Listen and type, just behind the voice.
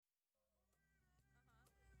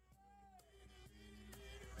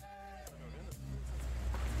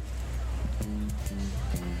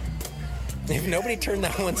If nobody turned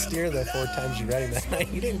that one steer the 4 times you read him that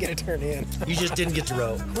night, you didn't get a turn in. You just didn't get to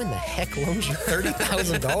row. Who in the heck loans you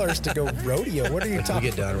 $30,000 to go rodeo? What are you talking about? We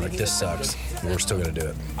get done, we're like, this sucks. We're still going to do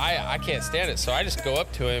it. I can't stand it, so I just go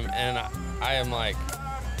up to him and I am like,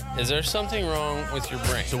 is there something wrong with your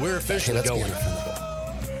brain? So we're officially going.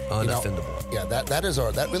 Unoffendable.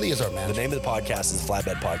 That really is our The mantra. name of the podcast is the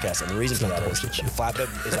Flatbed Podcast, and the reason for that is the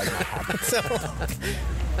flatbed is like my habit.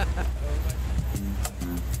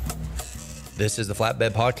 This is the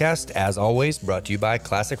Flatbed Podcast, as always, brought to you by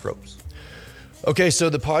Classic Ropes. Okay, so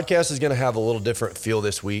the podcast is going to have a little different feel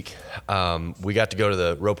this week. We got to go to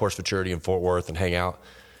the Rope Horse Futurity in Fort Worth and hang out.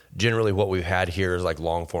 Generally, what we've had here is like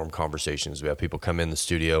long-form conversations. We have people come in the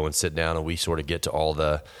studio and sit down, and we sort of get to all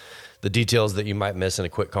the details that you might miss in a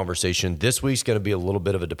quick conversation. This week's going to be a little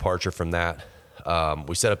bit of a departure from that.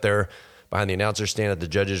 We sat up there behind the announcer stand at the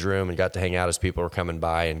judges' room and got to hang out as people were coming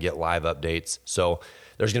by and get live updates. So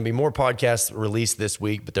there's going to be more podcasts released this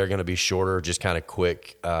week, but they're going to be shorter, just kind of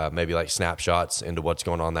quick, maybe like snapshots into what's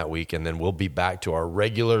going on that week. And then we'll be back to our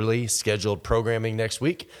regularly scheduled programming next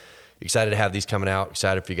week. Excited to have these coming out.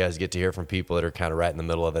 Excited for you guys to get to hear from people that are kind of right in the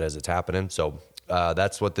middle of it as it's happening. So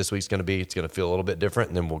that's what this week's going to be. It's going to feel a little bit different,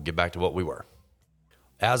 and then we'll get back to what we were.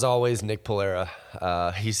 As always, Nick Pullara.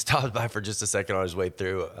 He stopped by for just a second on his way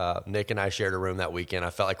through. Nick and I shared a room that weekend.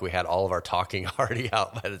 I felt like we had all of our talking already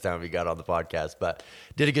out by the time we got on the podcast, but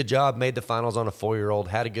did a good job, made the finals on a 4-year-old,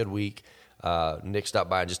 had a good week. Nick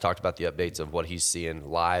stopped by and just talked about the updates of what he's seeing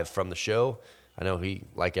live from the show. I know he,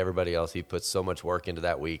 like everybody else, he puts so much work into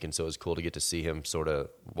that week, and so it's cool to get to see him sort of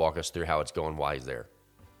walk us through how it's going while he's there.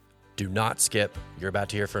 Do not skip. You're about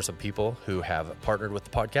to hear from some people who have partnered with the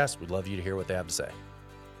podcast. We'd love you to hear what they have to say.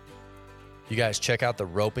 You guys check out the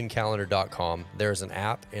ropingcalendar.com. There's an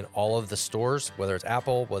app in all of the stores, whether it's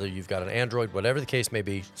Apple, whether you've got an Android, whatever the case may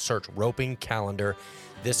be, search Roping Calendar.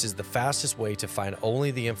 This is the fastest way to find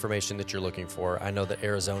only the information that you're looking for. I know that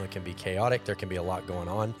Arizona can be chaotic. There can be a lot going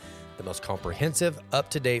on. The most comprehensive,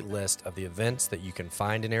 up-to-date list of the events that you can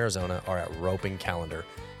find in Arizona are at Roping Calendar.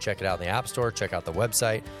 Check it out in the App Store. Check out the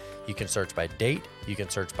website. You can search by date. You can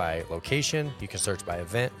search by location. You can search by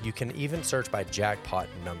event. You can even search by jackpot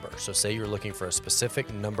number. So say you're looking for a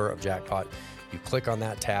specific number of jackpot. You click on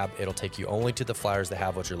that tab. It'll take you only to the flyers that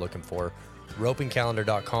have what you're looking for.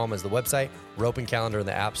 Ropingcalendar.com is the website. Roping Calendar in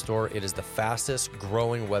the App Store. It is the fastest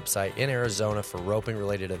growing website in Arizona for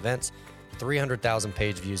roping-related events. 300,000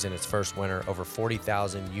 page views in its first winter, over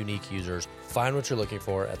 40,000 unique users. Find what you're looking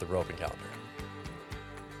for at the Roping Calendar.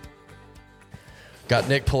 Got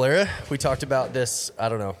Nick Pullara. We talked about this, I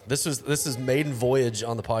don't know. This is maiden voyage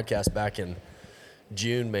on the podcast back in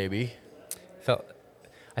June, maybe.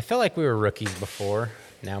 I felt like we were rookies before.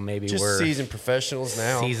 Now maybe Just we're seasoned professionals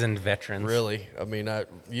now. seasoned veterans. Really. I mean,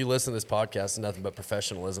 you listen to this podcast, it's nothing but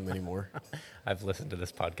professionalism anymore. I've listened to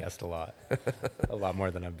this podcast a lot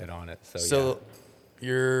more than I've been on it. So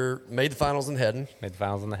you're made the finals in Headden. Made the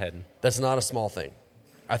finals in the Headden. That's not a small thing.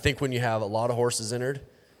 I think when you have a lot of horses entered,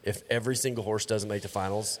 if every single horse doesn't make the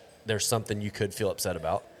finals, there's something you could feel upset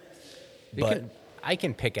about. I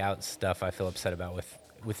can pick out stuff I feel upset about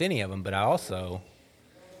with any of them, but I also,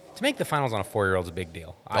 to make the finals on a 4-year-old is a big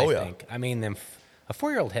deal. I think. I mean, a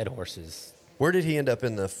 4-year-old head horse is. Where did he end up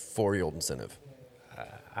in the 4-year-old incentive?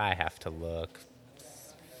 I have to look.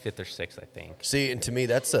 5th or 6th, I think. See, and to me,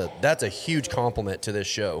 that's a huge compliment to this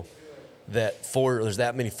show. There's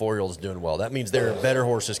that many 4-year-olds doing well. That means there are better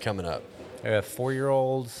horses coming up.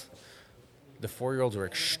 4-year-olds. The 4-year-olds were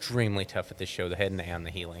extremely tough at this show, the head and the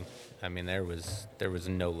heeling. I mean, there was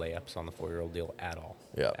no layups on the 4-year-old deal at all.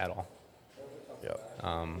 Yeah. At all.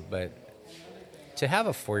 Yeah. But to have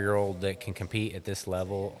a 4-year-old that can compete at this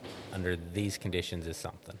level under these conditions is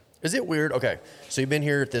something. Is it weird? Okay, so you've been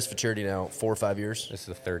here at this futurity now 4 or 5 years? This is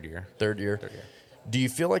the third year. Third year. Do you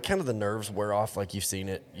feel like kind of the nerves wear off, like you've seen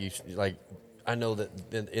it? I know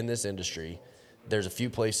that in this industry, there's a few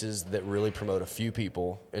places that really promote a few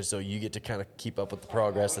people, and so you get to kind of keep up with the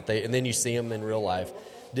progress and then you see them in real life.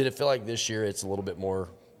 Did it feel like this year it's a little bit more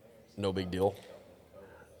no big deal?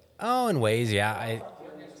 Oh, in ways, yeah.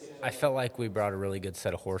 I felt like we brought a really good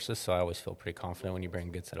set of horses, so I always feel pretty confident when you bring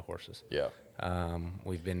a good set of horses. Yeah.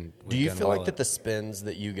 Do you feel like that the spins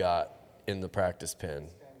that you got in the practice pen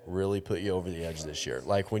really put you over the edge this year?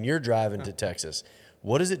 Like when you're driving to Texas,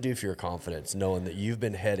 what does it do for your confidence knowing that you've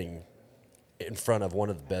been heading in front of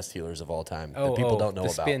one of the best healers of all time that people don't know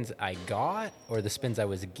about? The spins I got or the spins I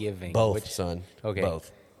was giving? Both, son. Okay.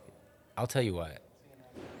 Both. I'll tell you what.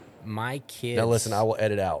 My kids. Now listen, I will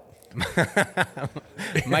edit out.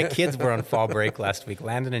 My kids were on fall break last week.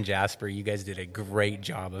 Landon and Jasper, you guys did a great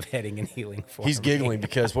job of heading and healing for me. He's giggling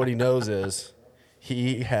because what he knows is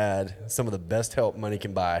he had some of the best help money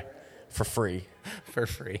can buy for free. For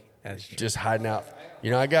free. That's true. Just hiding out.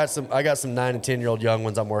 You know, I got some 9 and 10-year-old young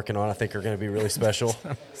ones I'm working on. I think are going to be really special.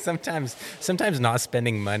 Sometimes not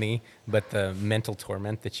spending money, but the mental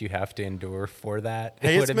torment that you have to endure for that.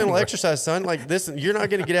 Hey, it's mental exercise, son. Like this, you're not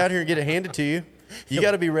going to get out here and get it handed to you. You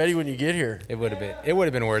got to be ready when you get here. It would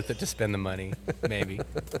have been worth it to spend the money, maybe.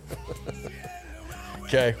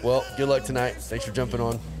 Okay, well, good luck tonight. Thanks for jumping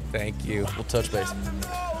on. Thank you. We'll touch base.